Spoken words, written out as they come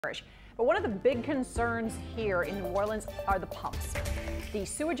But one of the big concerns here in New Orleans are the pumps. The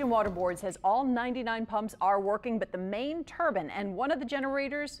Sewage and Water Board says all 99 pumps are working, but the main turbine and one of the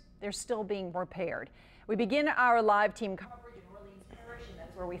generators, they're still being repaired. We begin our live team coverage in Orleans Parish, and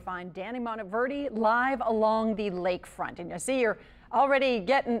that's where we find Danny Monteverde live along the lakefront. And you see you're already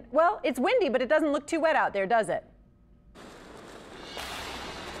getting, well, it's windy, but it doesn't look too wet out there, does it?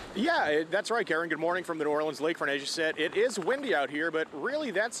 Yeah, that's right, Karen. Good morning from the New Orleans Lakefront. As you said, it is windy out here, but really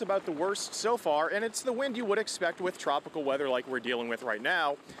that's about the worst so far, and it's the wind you would expect with tropical weather like we're dealing with right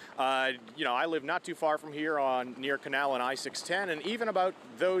now. You know, I live not too far from here near Canal and I-610, and even about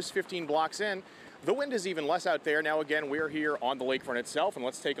those 15 blocks in, the wind is even less out there. Now, again, we're here on the lakefront itself, and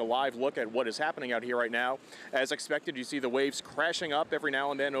let's take a live look at what is happening out here right now. As expected, you see the waves crashing up every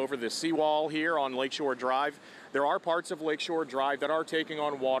now and then over the seawall here on Lakeshore Drive. There are parts of Lakeshore Drive that are taking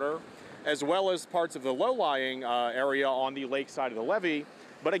on water, as well as parts of the low-lying area on the lake side of the levee.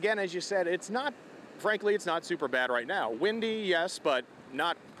 But again, as you said, frankly, it's not super bad right now. Windy, yes, but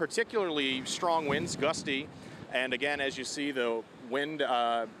not particularly strong winds, gusty. And again, as you see, the wind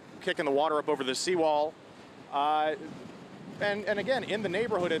kicking the water up over the seawall. And again, in the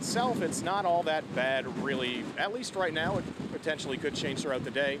neighborhood itself, it's not all that bad, really. At least right now, it potentially could change throughout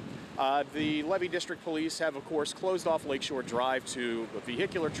the day. The Levee District Police have, of course, closed off Lakeshore Drive to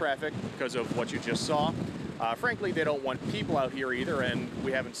vehicular traffic because of what you just saw. Frankly, they don't want people out here either, and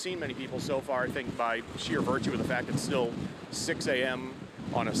we haven't seen many people so far, I think, by sheer virtue of the fact it's still 6 a.m.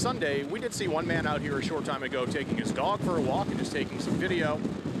 on a Sunday. We did see one man out here a short time ago taking his dog for a walk and just taking some video.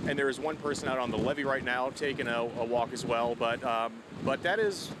 And there is one person out on the levee right now taking a walk as well. But that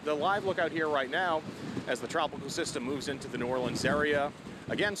is the live look out here right now as the tropical system moves into the New Orleans area.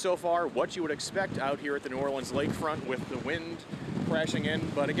 Again, so far, what you would expect out here at the New Orleans lakefront with the wind crashing in.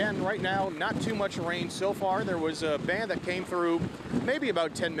 But again, right now, not too much rain so far. There was a band that came through maybe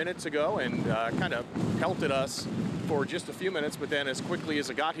about 10 minutes ago and kind of pelted us for just a few minutes. But then as quickly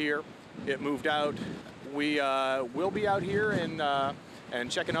as it got here, it moved out. We will be out here and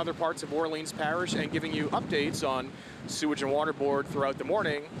checking other parts of Orleans Parish and giving you updates on Sewage and Water Board throughout the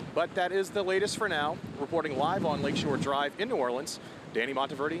morning. But that is the latest for now. Reporting live on Lakeshore Drive in New Orleans, Danny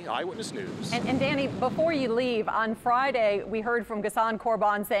Monteverde, Eyewitness News. And Danny, before you leave, on Friday, we heard from Gassan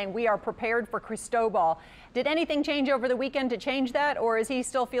Corban saying we are prepared for Cristobal. Did anything change over the weekend to change that, or is he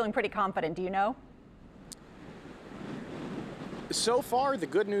still feeling pretty confident? Do you know? So far, the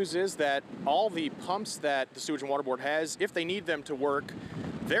good news is that all the pumps that the Sewage and Water Board has, if they need them to work,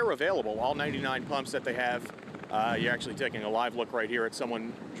 they're available. All 99 pumps that they have. You're actually taking a live look right here at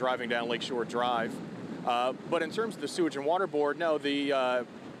someone driving down Lakeshore Drive. But in terms of the Sewage and Water Board, no, the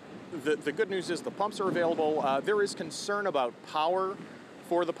good news is the pumps are available. There is concern about power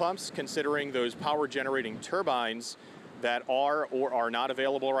for the pumps, considering those power generating turbines that are or are not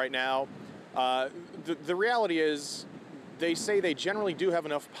available right now. The reality is, they say they generally do have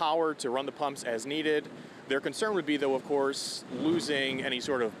enough power to run the pumps as needed. Their concern would be, though, of course, losing any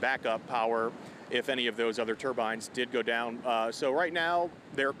sort of backup power if any of those other turbines did go down. So right now,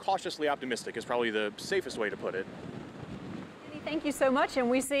 they're cautiously optimistic is probably the safest way to put it. Thank you so much. And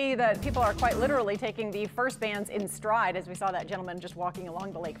we see that people are quite literally taking the first bands in stride, as we saw that gentleman just walking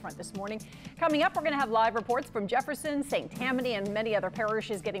along the lakefront this morning. Coming up, we're going to have live reports from Jefferson, St. Tammany, and many other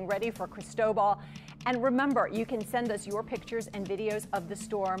parishes getting ready for Cristobal. And remember, you can send us your pictures and videos of the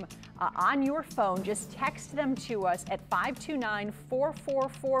storm on your phone. Just text them to us at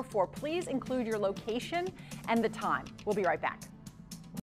 529-4444. Please include your location and the time. We'll be right back.